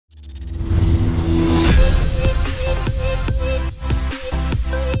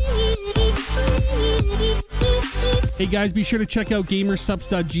Hey guys, be sure to check out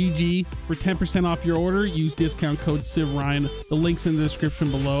gamersubs.gg for 10% off your order. Use discount code CivRyan. The link's in the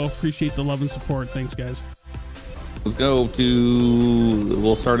description below. Appreciate the love and support. Thanks, guys. Let's go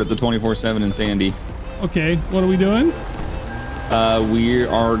we'll start at the 24/7 in Sandy. Okay, what are we doing? We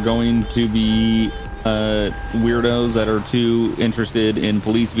are going to be weirdos that are too interested in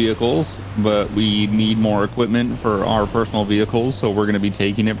police vehicles, but we need more equipment for our personal vehicles, so we're going to be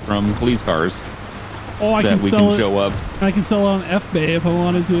taking it from police cars. Oh, I that can we sell can it. show up. I can sell it on FBay if I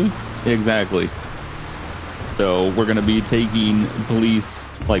wanted to. Exactly. So we're going to be taking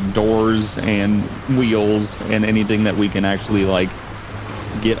police like doors and wheels and anything that we can actually like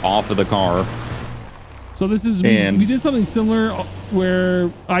get off of the car. So this is, we did something similar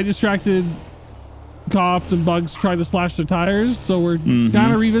where I distracted cops and bugs tried to slash their tires. So we're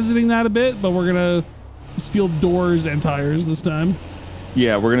kind of revisiting that a bit, but we're going to steal doors and tires this time.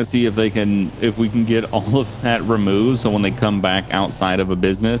 Yeah, we're gonna see if we can get all of that removed, so when they come back outside of a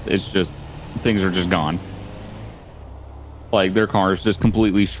business, it's just things are just gone. Like their car is just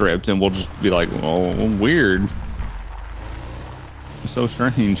completely stripped, and we'll just be like, "Oh, weird, so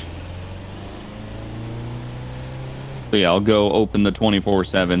strange." So yeah, I'll go open the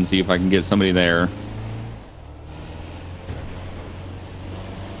 24/7, see if I can get somebody there.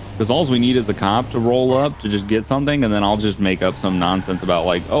 Because all we need is a cop to roll up to just get something, and then I'll just make up some nonsense about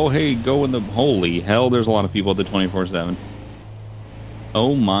like, oh, hey, go in the... Holy hell, there's a lot of people at the 24/7.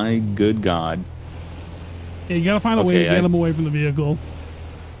 Oh my good God. Yeah, you gotta find a way to get them away from the vehicle.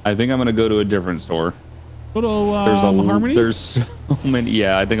 I think I'm gonna go to a different store. Go to Harmony? There's so many...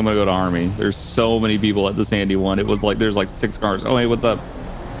 Yeah, I think I'm gonna go to Army. There's so many people at the Sandy one. It was like, there's like 6 cars. Oh, hey, what's up?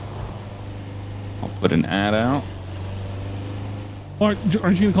 I'll put an ad out. Aren't you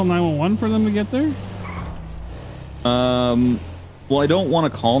gonna call 911 for them to get there? Well, I don't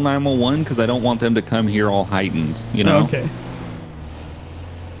want to call 911 because I don't want them to come here all heightened, you know? Okay.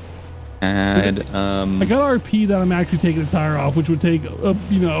 And I got RP that I'm actually taking the tire off, which would take a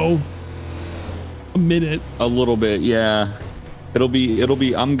minute. A little bit, yeah. It'll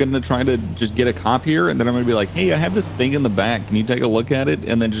be I'm gonna try to just get a cop here, and then I'm gonna be like, hey, I have this thing in the back, can you take a look at it?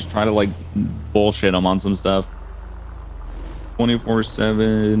 And then just try to like bullshit them on some stuff.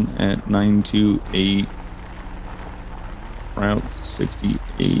 24/7 at 928 Route 68.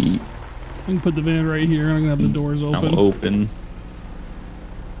 I can put the van right here. I'm gonna have the doors open. Now open.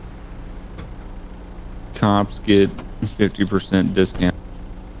 Cops get 50% discount.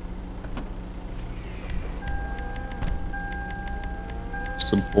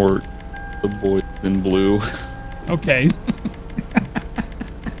 Support the boys in blue. Okay.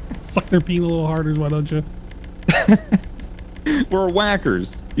 Suck their peen a little harder, why don't you? We're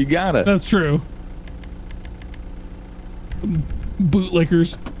whackers. You got it. That's true.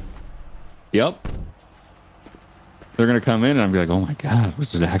 Bootlickers. Yep. They're gonna come in and I'm be like, oh my God,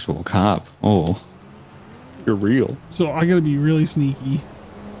 what's an actual cop? Oh, you're real. So I gotta be really sneaky.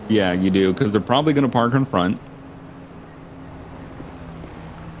 Yeah, you do, because they're probably gonna park in front.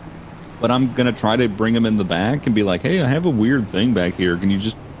 But I'm gonna try to bring them in the back and be like, hey, I have a weird thing back here. Can you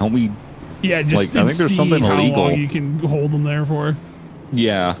just help me? Yeah, just like, I think there's something illegal. How long you can hold them there for.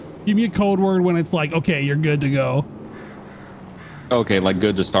 Yeah. Give me a code word when it's like, okay, you're good to go. Okay, like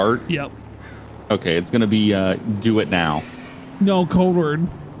good to start? Yep. Okay, it's gonna be do it now. No, code word.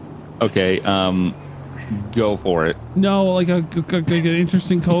 Okay, go for it. No, like an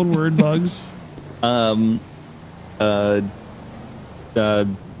interesting code word, Bugs.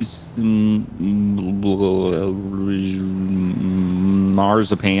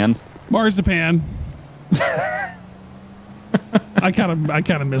 Marzipan. Marzipan. I kind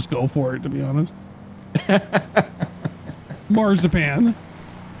of miss go for it, to be honest. Marzipan.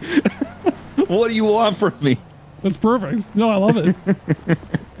 What do you want from me? That's perfect. No, I love it.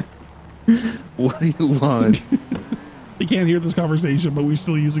 What do you want? They can't hear this conversation, but we're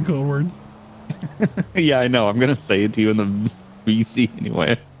still using code words. Yeah, I know. I'm gonna say it to you in the VC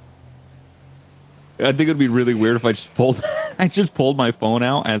anyway. I think it'd be really weird if I just pulled my phone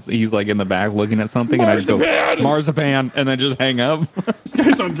out as he's like in the back looking at something, Marzipan! And I just go Marzipan and then just hang up. This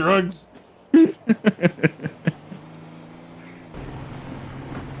guy's on drugs. I'm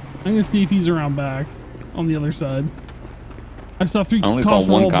gonna see if he's around back on the other side. I saw 3 I only cops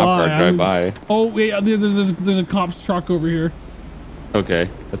saw one roll cop car by. drive by. Oh wait, there's a cop's truck over here. Okay,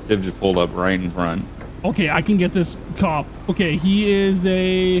 a Civ just pulled up right in front. Okay, I can get this cop. Okay, he is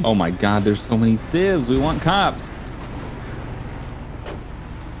a... Oh my God, there's so many Civs. We want cops.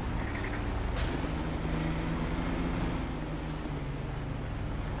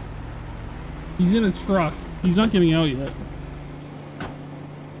 He's in a truck. He's not getting out yet.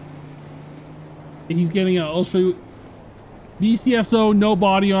 He's getting out. I'll show you. DCFO, no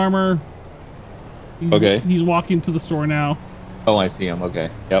body armor. Okay. He's walking to the store now. Oh, I see him. Okay.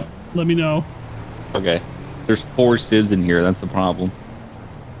 Yep. Let me know. Okay. There's 4 civs in here. That's the problem.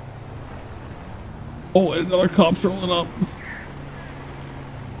 Oh, another cop's rolling up.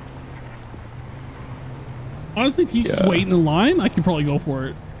 Honestly, if he's just waiting in line, I could probably go for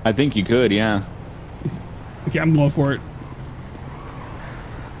it. I think you could, yeah. Okay, I'm going for it.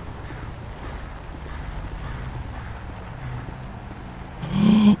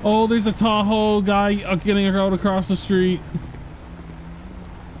 Oh, there's a Tahoe guy getting out across the street.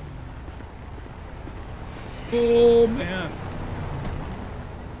 Oh, man.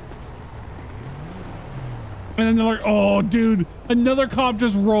 And another, oh, dude, another cop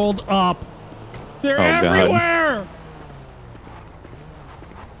just rolled up. They're everywhere. God.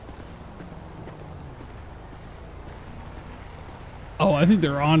 Oh, I think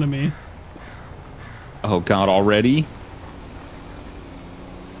they're on to me. Oh, God, already?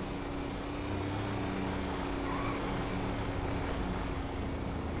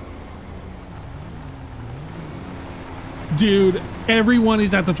 Dude, everyone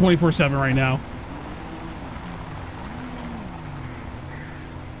is at the 24/7 right now.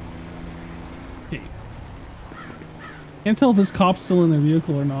 Okay. Can't tell if this cop's still in their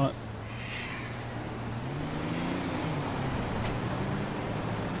vehicle or not.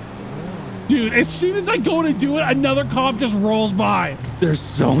 Dude, as soon as I go to do it, another cop just rolls by. There's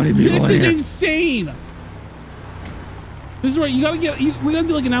so many people in here. This is insane. This is right. You gotta get. We gotta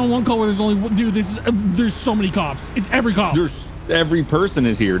do like an 911 call where there's only one. Dude, this is. There's so many cops. It's every cop. There's every person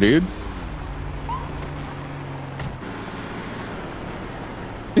is here, dude.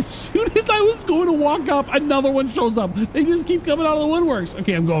 As soon as I was going to walk up, another one shows up. They just keep coming out of the woodworks.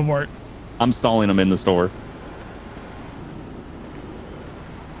 Okay, I'm going for it. I'm stalling them in the store.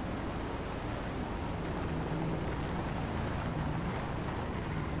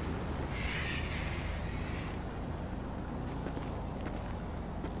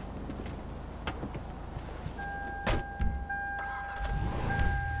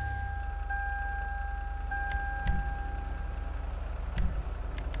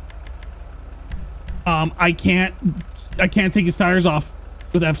 I can't take his tires off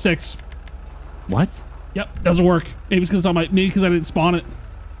with F6. What? Yep, doesn't work. Maybe it's because I didn't spawn it.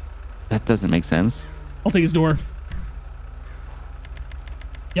 That doesn't make sense. I'll take his door.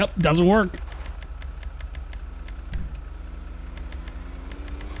 Yep, doesn't work.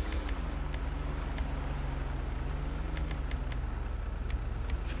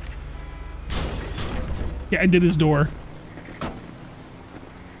 Yeah, I did his door.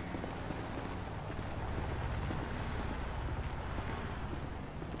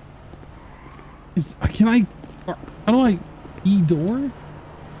 Can I, how do I E-door?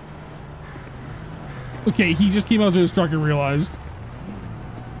 Okay, he just came out to his truck and realized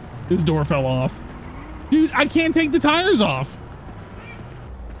his door fell off. Dude, I can't take the tires off.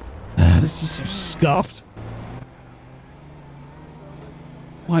 This is so scuffed.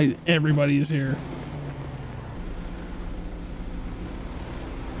 Why everybody is here.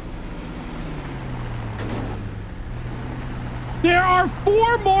 There are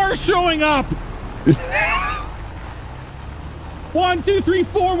 4 more showing up. 1, 2, 3,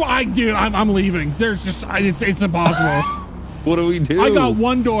 4. Dude, I'm leaving. There's just, it's impossible. What do we do? I got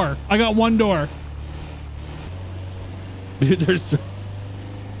one door. Dude,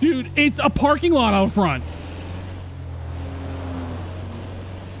 Dude, it's a parking lot out front.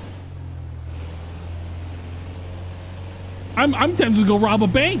 I'm tempted to go rob a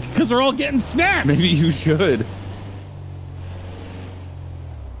bank because they're all getting snacks. Maybe you should.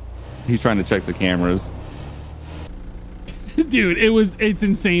 He's trying to check the cameras. Dude, it's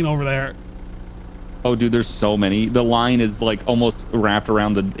insane over there. Oh, dude, there's so many. The line is like almost wrapped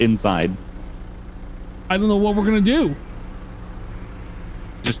around the inside. I don't know what we're going to do.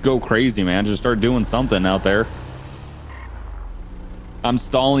 Just go crazy, man. Just start doing something out there. I'm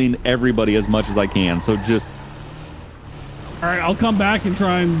stalling everybody as much as I can. So just. All right, I'll come back and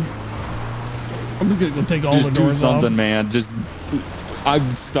try and. I'm going to go take all the doors off. Just do something, man. Just.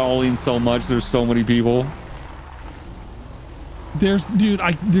 I'm stalling so much. There's so many people. There's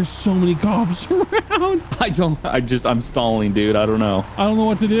so many cops around. I'm stalling, dude. I don't know. I don't know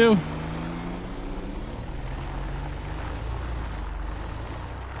what to do.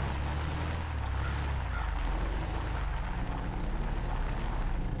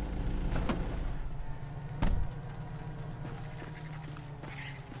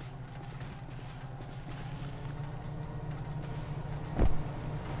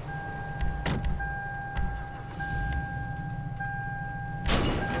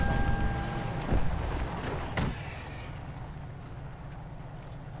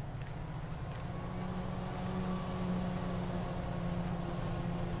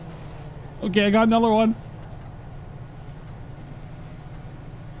 Okay, I got another one.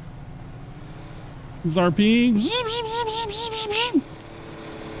 He's RPing.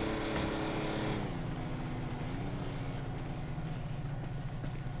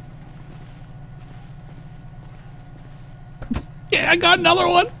 Yeah, I got another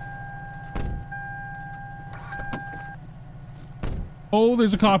one. Oh,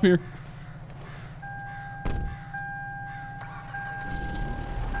 there's a cop here.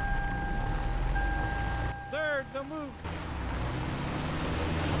 Sir, don't move.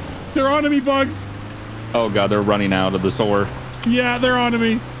 They're onto me, Bugs. Oh god, they're running out of the store. Yeah, they're onto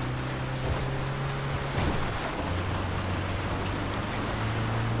me.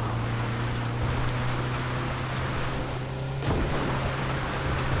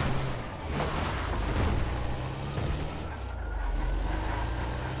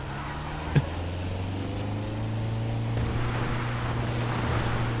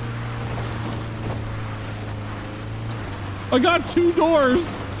 I got 2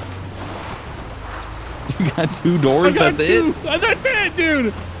 doors. You got 2 doors? That's it? That's it,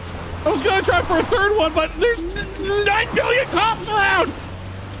 dude. I was going to try for a 3rd one, but there's 9 billion cops around.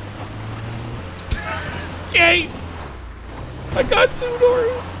 Okay. I got 2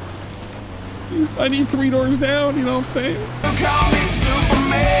 doors. I need 3 doors down, you know what I'm saying? Call me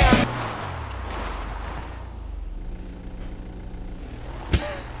Superman.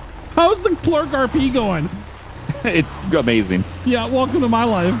 How's the clerk RP going? It's amazing. Yeah, welcome to my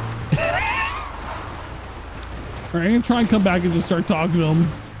life. All right, I'm gonna try and come back and just start talking to him.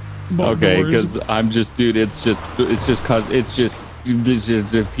 Okay, because I'm just, dude. It's just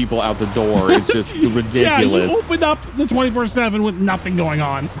people out the door. It's just ridiculous. Yeah, you opened up the 24/7 with nothing going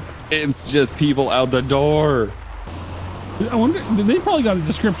on. It's just people out the door. I wonder, they probably got a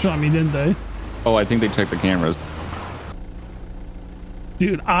description on me, didn't they? Oh, I think they checked the cameras.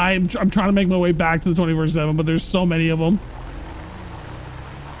 Dude, I'm trying to make my way back to the 24/7, but there's so many of them.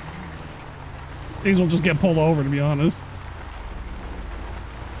 These will just get pulled over, to be honest.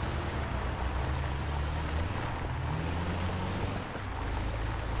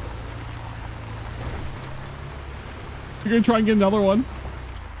 You're gonna try and get another one?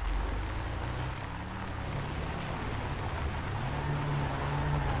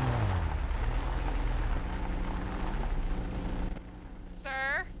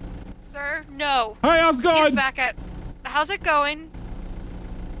 Sir, no. Hi, how's it going? He's back at... How's it going?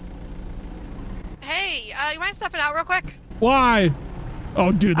 Hey, you mind stepping out real quick? Why?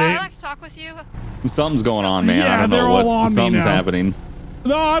 Oh, dude, I'd like to talk with you. Something's going on, man. Yeah, I don't know they're all on me something's now. happening.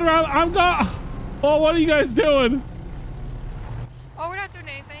 No, I'm not. Oh, what are you guys doing? Oh, we're not doing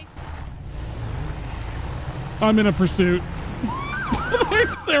anything. I'm in a pursuit.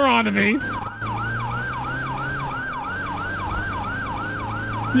 They're on to me.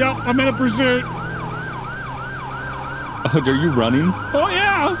 Yep, I'm in a pursuit. Oh, are you running? Oh,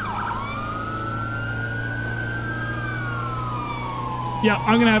 yeah. Yeah,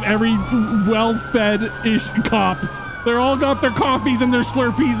 I'm gonna have every well-fed-ish cop. They're all got their coffees and their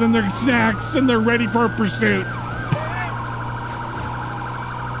Slurpees and their snacks and they're ready for a pursuit.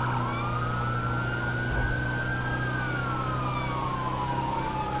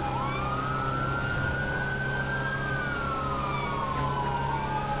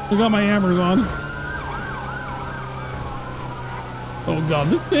 I got my hammers on. Oh god,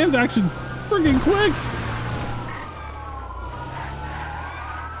 this man's actually freaking quick.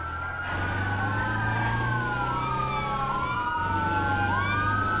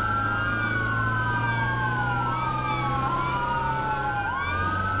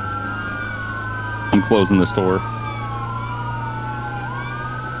 I'm closing the store.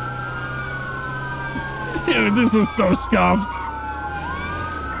 Dude, this was so scuffed.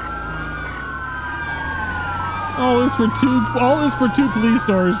 All this for two police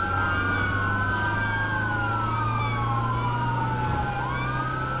stores.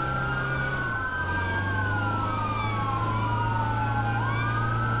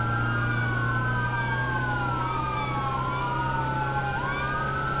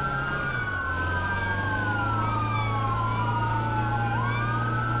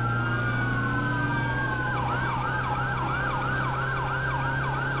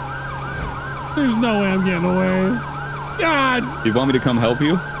 There's no way I'm getting away. God! You want me to come help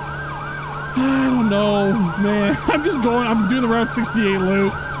you? I don't know, man. I'm just going. I'm doing the Route 68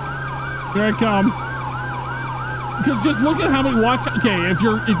 loop. Here I come. Because just look at how many. Watch. Okay, if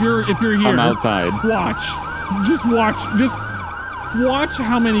you're here. I'm outside. Watch. Just watch. Just watch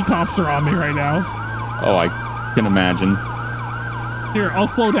how many cops are on me right now. Oh, I can imagine. Here, I'll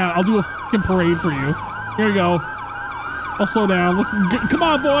slow down. I'll do a fucking parade for you. Here we go. I'll slow down. Come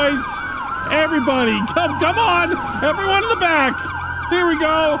on, boys. Everybody, come on. Everyone in the back. Here we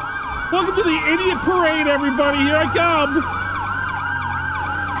go. Welcome to the idiot parade, everybody. Here I come.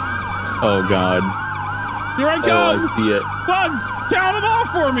 Oh, God. Here I come. Oh, I see it. Bugs, count them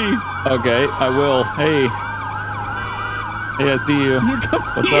off for me. Okay, I will. Hey. Hey, I see you. Here comes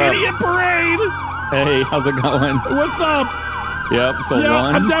What's the up? idiot parade. Hey, how's it going? What's up? Yep, so Yeah,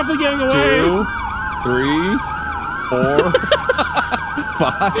 1, I'm definitely getting away. 2, 3, 4,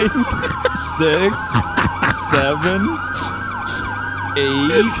 5, 6, 7,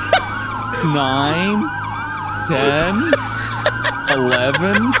 8, 9, 10,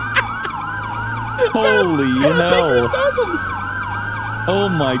 11. Holy hell. Oh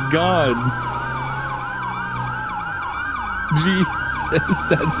my God. Jesus,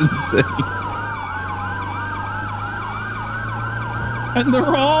 that's insane. And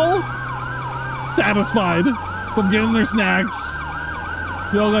they're all satisfied from getting their snacks.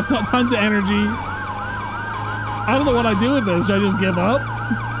 They all got tons of energy. I don't know what I do with this. Do I just give up?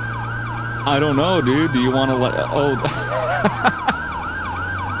 I don't know, dude. Do you want to let... Oh.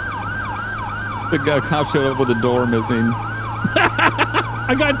 The cop showed up with a door missing.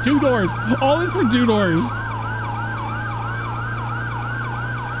 I got 2 doors. All this for 2 doors.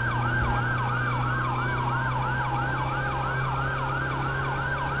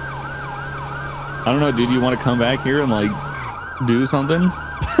 I don't know, dude. You want to come back here and like do something?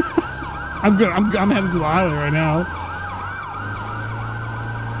 I'm good. I'm headed to the highway right now.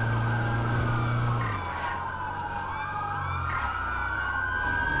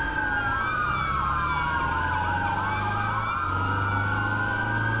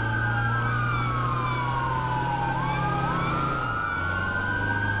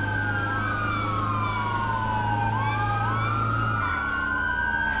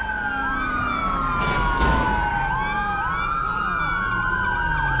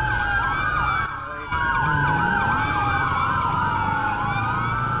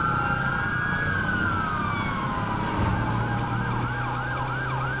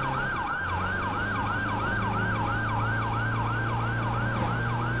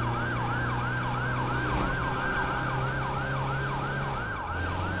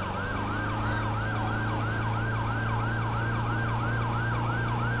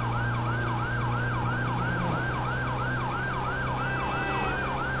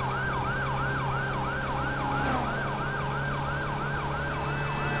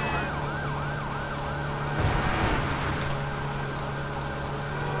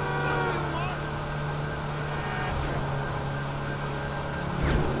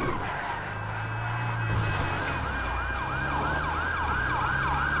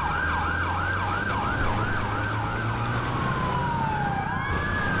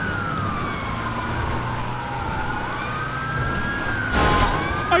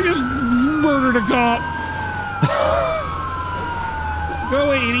 I just murdered a cop. Go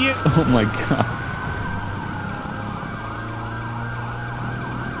away, idiot. Oh my God.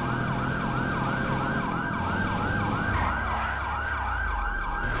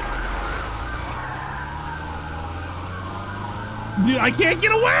 Dude, I can't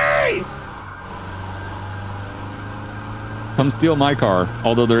get away. Come steal my car.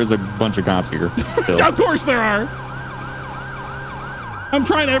 Although there is a bunch of cops here. Still. Of course there are. I'm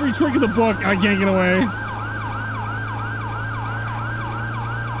trying every trick in the book. I can't get away.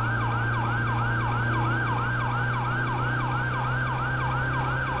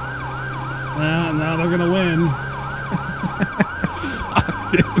 Now they're gonna win.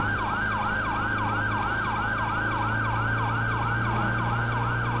 Fuck, dude.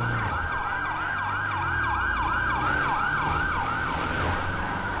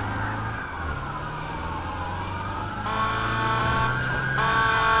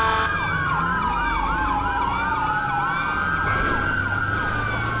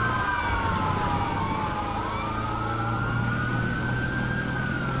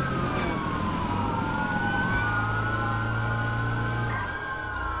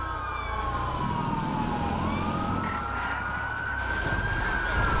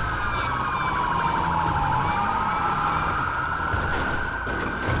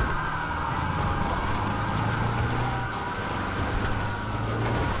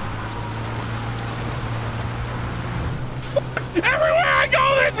 Everywhere I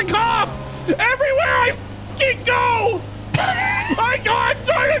go, there's a cop! Everywhere I fucking go! I'm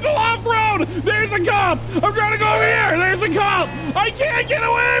trying to go off road! There's a cop! I'm trying to go over here! There's a cop! I can't get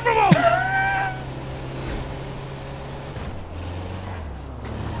away from him!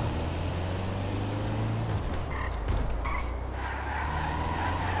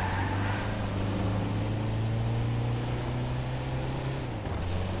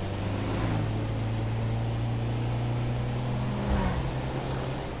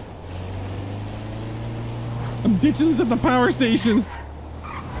 ditching this at the power station.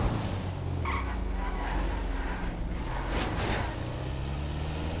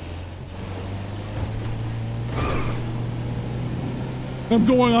 I'm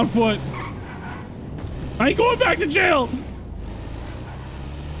going on foot. I ain't going back to jail.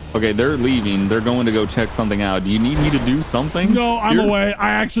 Okay, they're leaving. They're going to go check something out. Do you need me to do something? No, I'm away.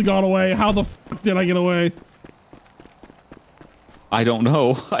 I actually got away. How the fuck did I get away? I don't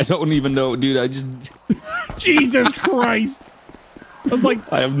know. I don't even know, dude. I just... Jesus Christ. I was like...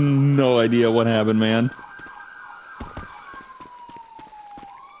 I have no idea what happened, man.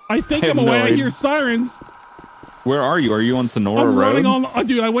 I think I'm away. I hear sirens. Where are you? Are you on Sonora I'm Road? running on...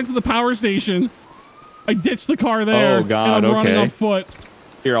 dude, I went to the power station. I ditched the car there. Oh, God, and I'm running on foot.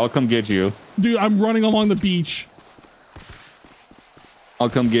 Here, I'll come get you. Dude, I'm running along the beach. I'll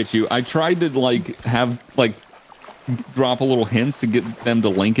come get you. I tried to, like, have, like, drop a little hints to get them to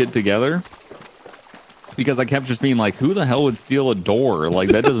link it together. Because I kept just being like, who the hell would steal a door? Like,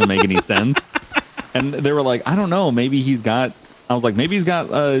 that doesn't make any sense. And they were like, I don't know. Maybe he's got... I was like, maybe he's got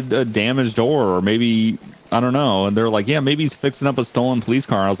a damaged door, or maybe... I don't know. And they're like, yeah, maybe he's fixing up a stolen police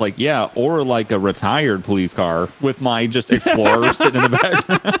car. I was like, yeah, or like a retired police car with my just Explorer sitting in the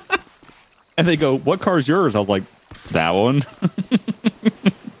background. And they go, what car's yours? I was like, that one.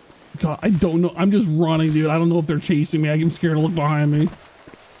 God, I don't know. I'm just running, dude. I don't know if they're chasing me. I'm scared to look behind me.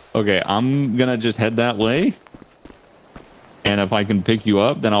 Okay, I'm going to just head that way. And if I can pick you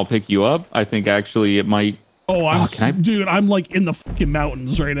up, then I'll pick you up. I think actually it might... Oh, dude, I'm like in the fucking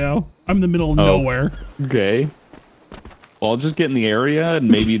mountains right now. I'm in the middle of nowhere. Okay. Well, I'll just get in the area and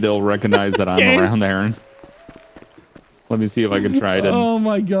maybe they'll recognize that I'm around there. And let me see if I can try to. Oh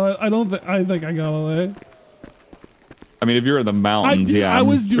my God. I think I got away. I mean, if you're in the mountains, I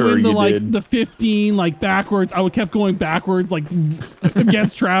was doing the 15 like backwards. I kept going backwards like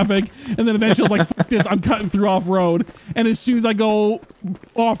against traffic, and then eventually I was like, "Fuck this! I'm cutting through off road." And as soon as I go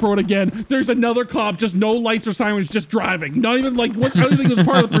off road again, there's another cop, just no lights or sirens, just driving. Not even like what I don't think it was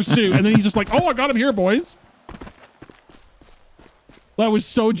part of the pursuit. And then he's just like, "Oh, I got him here, boys." That was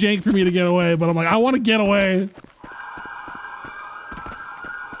so jank for me to get away, but I'm like, I want to get away.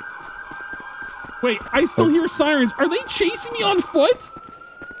 Wait, I still hear sirens. Are they chasing me on foot?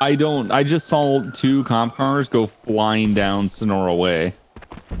 I don't. I just saw 2 cop cars go flying down Sonora Way.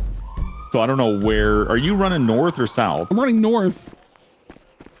 So I don't know where. Are you running north or south? I'm running north.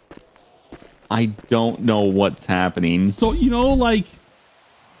 I don't know what's happening. So, you know, like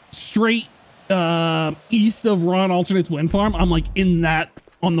straight east of Ron Alternate's wind farm, I'm like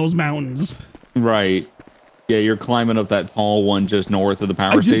on those mountains. Right. Yeah, you're climbing up that tall one just north of the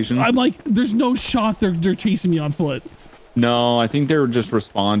power station. I'm like, there's no shot they're chasing me on foot. No, I think they were just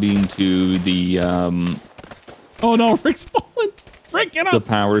responding to the Oh no, Rick's falling. Rick, get up. The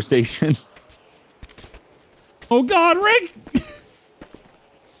power station. Oh God, Rick.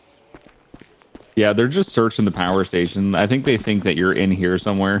 Yeah, they're just searching the power station. I think they think that you're in here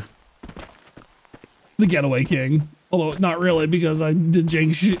somewhere. The getaway king. Although not really, because I did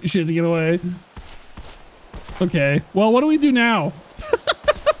jank shit to get away. Okay, well, what do we do now?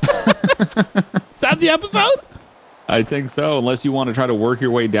 Is that the episode? I think so, unless you want to try to work your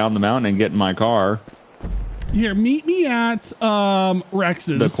way down the mountain and get in my car. Here, meet me at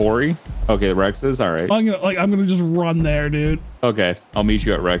Rex's. The quarry? Okay, Rex's, all right. I'm gonna just run there, dude. Okay, I'll meet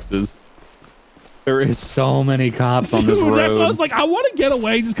you at Rex's. There is so many cops on this road. That's why I was like, I want to get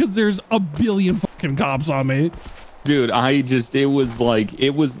away just because there's a billion fucking cops on me. Dude,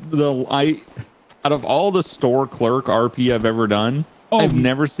 out of all the store clerk RP I've ever done, I've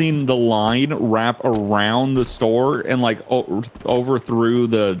never seen the line wrap around the store and like over through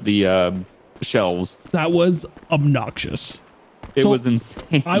the shelves. That was obnoxious. It was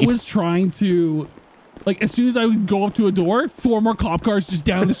insane. I was trying to, like, as soon as I would go up to a door, 4 more cop cars just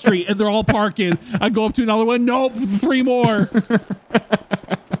down the street and they're all parking. I go up to another one. Nope, 3 more. It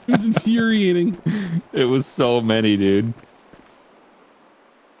was infuriating. It was so many, dude.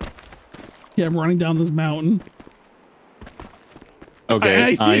 Yeah, I'm running down this mountain. Okay.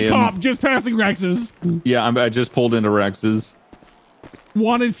 I see a cop just passing Rex's. Yeah, I just pulled into Rex's.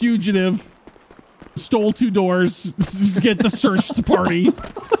 Wanted fugitive. Stole 2 doors. Get the search party.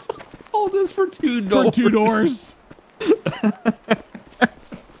 All this for 2 doors. For 2 doors.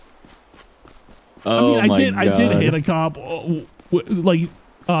 I did hit a cop.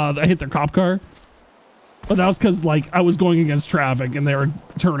 I hit their cop car. But that was because, like, I was going against traffic and they were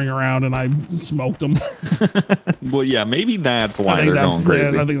turning around and I smoked them. Well, yeah, maybe that's why they're going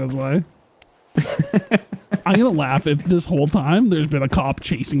crazy. Yeah, I think that's why. I'm going to laugh if this whole time there's been a cop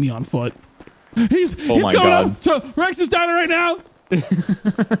chasing me on foot. He's coming up. Rex is down right now.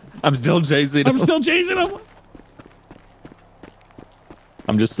 I'm still chasing him. I'm still chasing him.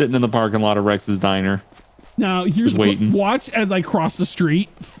 I'm just sitting in the parking lot of Rex's Diner. Now, here's waiting. Watch as I cross the street.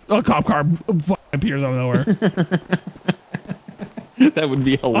 A cop car appears out of nowhere. That would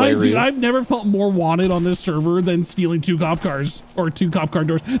be hilarious. Dude, I've never felt more wanted on this server than stealing 2 cop cars or 2 cop car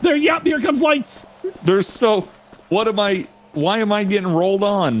doors. There, yep, here comes lights. There's so. What am I? Why am I getting rolled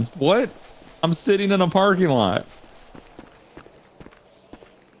on? What? I'm sitting in a parking lot.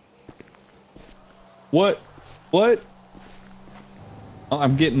 What? What? Oh,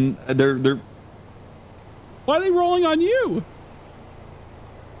 I'm getting. They're. Why are they rolling on you?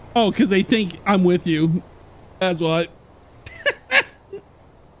 Oh, because they think I'm with you. That's what.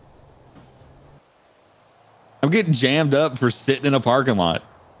 I'm getting jammed up for sitting in a parking lot.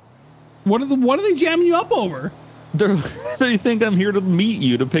 What are they jamming you up over? They think I'm here to meet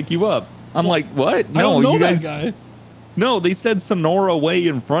you, to pick you up. I'm like, what? No, I don't know you guys. that guy. No, they said Sonora way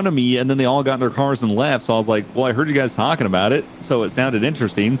in front of me, and then they all got in their cars and left. So I was like, well, I heard you guys talking about it, so it sounded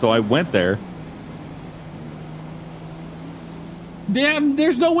interesting. So I went there. Damn,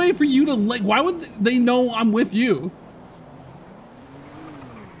 there's no way for you to like. Why would they know I'm with you?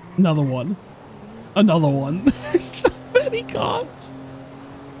 Another one. Another one. There's so many cops.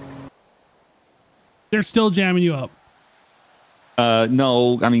 They're still jamming you up.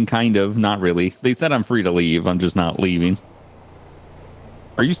 No, I mean, kind of, not really. They said I'm free to leave. I'm just not leaving.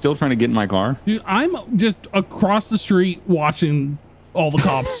 Are you still trying to get in my car? Dude, I'm just across the street watching all the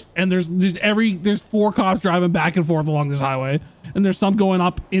cops, and there's 4 cops driving back and forth along this highway, and there's some going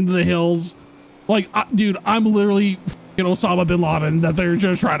up into the hills. Like, dude, I'm literally Osama bin Laden that they're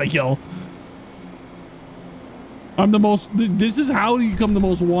just trying to kill. I'm the most. This is how you become the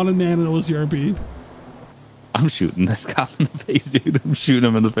most wanted man in OCRP. I'm shooting this cop in the face, dude. I'm shooting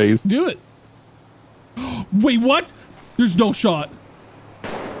him in the face. Do it. Wait, what? There's no shot.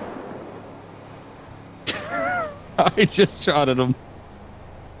 I just shot at him.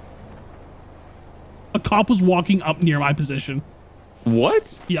 A cop was walking up near my position.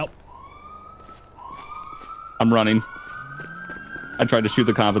 What? Yep. I'm running. I tried to shoot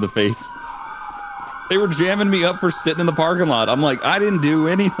the cop in the face. They were jamming me up for sitting in the parking lot. I'm like, I didn't do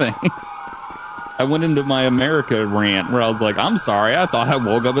anything. I went into my America rant where I was like, I'm sorry. I thought I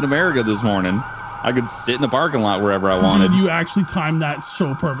woke up in America this morning. I could sit in the parking lot wherever I wanted. Dude, you actually timed that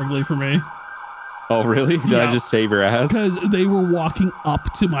so perfectly for me. Oh, really? Did I just save your ass? Because they were walking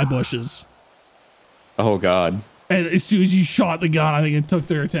up to my bushes. Oh, God. And as soon as you shot the gun, I think it took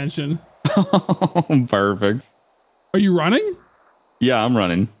their attention. Perfect. Are you running? Yeah, I'm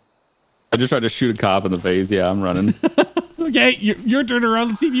running. I just tried to shoot a cop in the face. Yeah, I'm running. Okay, your turn around.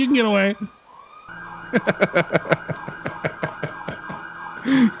 Let's see if you can get away.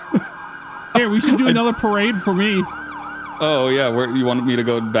 Here, we should do another parade for me. Oh, yeah. Where you wanted me to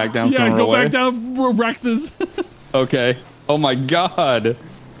go back down somewhere go away? back down where Rex is. Okay. Oh, my God.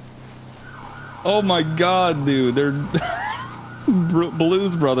 Oh, my God, dude. They're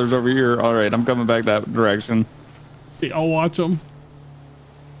Blues Brothers over here. All right, I'm coming back that direction. I'll watch them.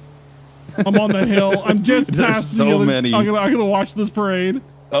 I'm on the hill. I'm just past so the other. many. I'm gonna watch this parade.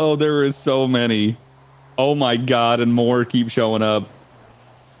 Oh, there is so many. Oh my God, and more keep showing up.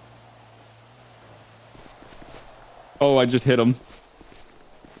 Oh, I just hit him.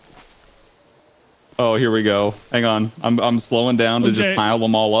 Oh, here we go. Hang on. I'm slowing down to just pile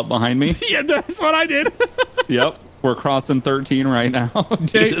them all up behind me. Yeah, that's what I did. Yep. We're crossing 13 right now.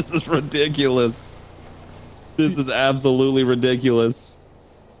 Dude, this is ridiculous. This is absolutely ridiculous.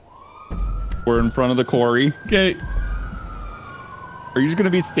 We're in front of the quarry. Okay. Are you just going to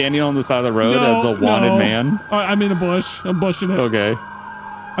be standing on the side of the road as the wanted man? I'm in a bush. I'm bushing it. Okay.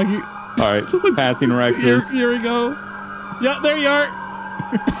 All right. Passing Rex's. Here we go. Yep, there you are.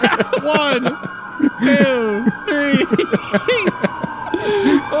 1, 2, 3,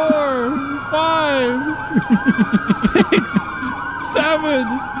 4, 5, 6, 7,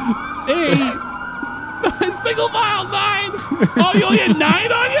 8. Single file 9. Oh, you only had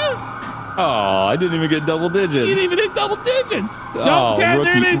 9 on you? Oh, I didn't even get double digits. You didn't even hit double digits. Oh, No, 10.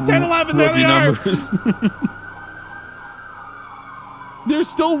 There it is. 10, 11. There they are. There's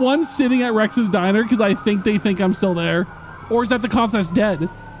still one sitting at Rex's Diner because I think they think I'm still there. Or is that the cop that's dead?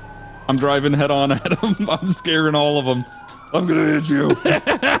 I'm driving head on at him. I'm scaring all of them. I'm going to hit you.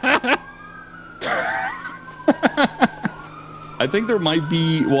 I think there might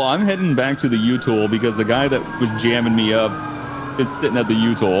be... Well, I'm heading back to the U-Tool because the guy that was jamming me up is sitting at the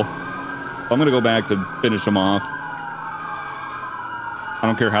U-Tool. I'm going to go back to finish him off. I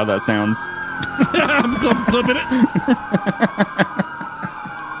don't care how that sounds. I'm clipping it.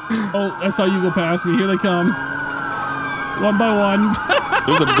 Oh, I saw you go past me. Here they come. One by one.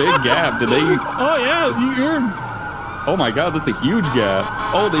 There's a big gap. Did they... Oh, yeah. You're... Oh, my God. That's a huge gap.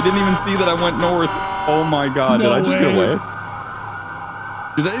 Oh, they didn't even see that I went north. Oh my God. No Did I just get way. away?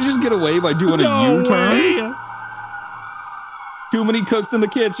 Did I just get away by doing No a U-turn? way. Too many cooks in the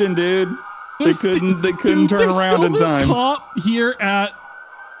kitchen, dude. They couldn't Dude, turn there's around still in this time. cop here at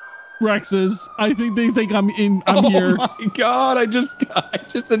Rex's. I think they think I'm here. Oh my God, I just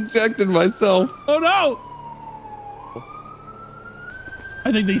injected myself. Oh no!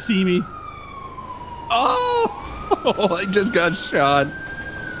 I think they see me. Oh, I just got shot.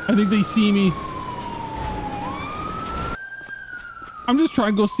 I think they see me. I'm just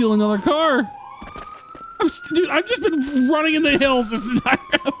trying to go steal another car. Dude, I've just been running in the hills this entire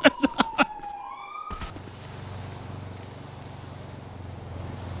episode.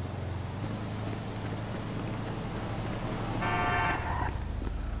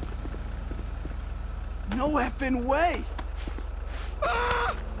 No effing way!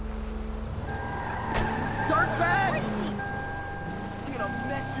 Ah! Dirtbag! I'm gonna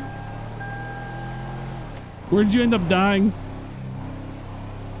mess you. Where'd you end up dying?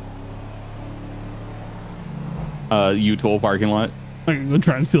 U-Tool parking lot. I can go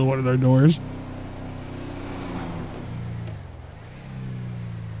try and steal one of their doors.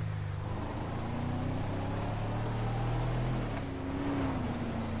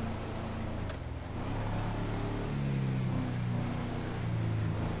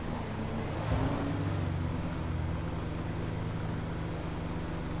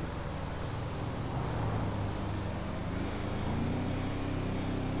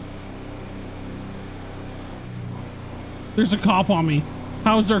 There's a cop on me.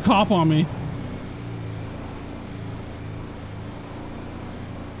 How is there a cop on me?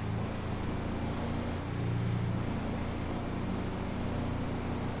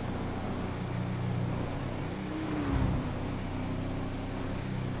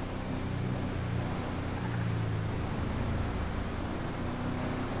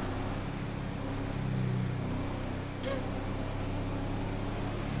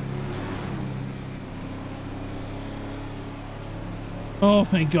 Oh,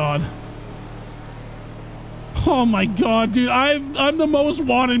 thank God. Oh my God, dude. I'm the most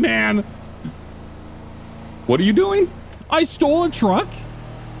wanted man. What are you doing? I stole a truck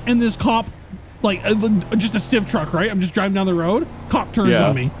and this cop, like just a civ truck, right? I'm just driving down the road. Cop turns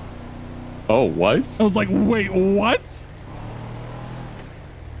on me. Oh, what? I was like, wait, what?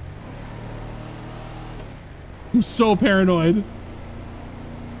 I'm so paranoid.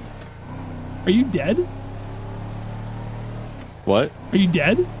 Are you dead? What? Are you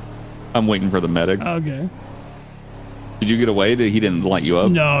dead? I'm waiting for the medics. Okay. Did you get away? He didn't light you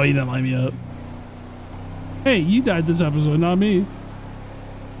up? No, he didn't light me up. Hey, you died this episode, not me.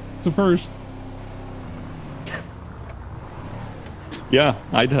 It's the first. Yeah,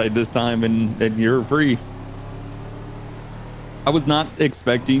 I died this time and you're free. I was not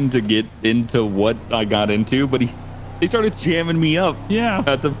expecting to get into what I got into, but they started jamming me up. Yeah.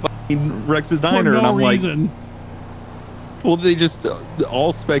 At the fucking Rex's Diner. For no and I'm reason. like, well, they just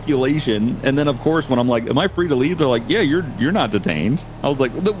all speculation. And then of course, when I'm like, am I free to leave? They're like, yeah, you're not detained. I was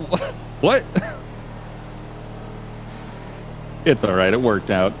like, what? It's all right. It worked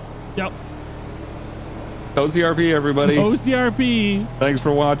out. Yep. OCRP, everybody. OCRP. Thanks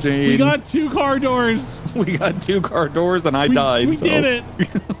for watching. We got 2 car doors. We got 2 car doors and I died. We did it.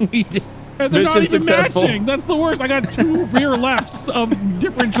 We did. And they're Mission not even successful. matching. That's the worst. I got 2 rear lefts of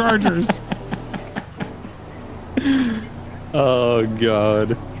different chargers. Oh,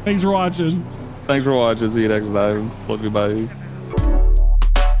 God. Thanks for watching. Thanks for watching. See you next time. Love you. Bye.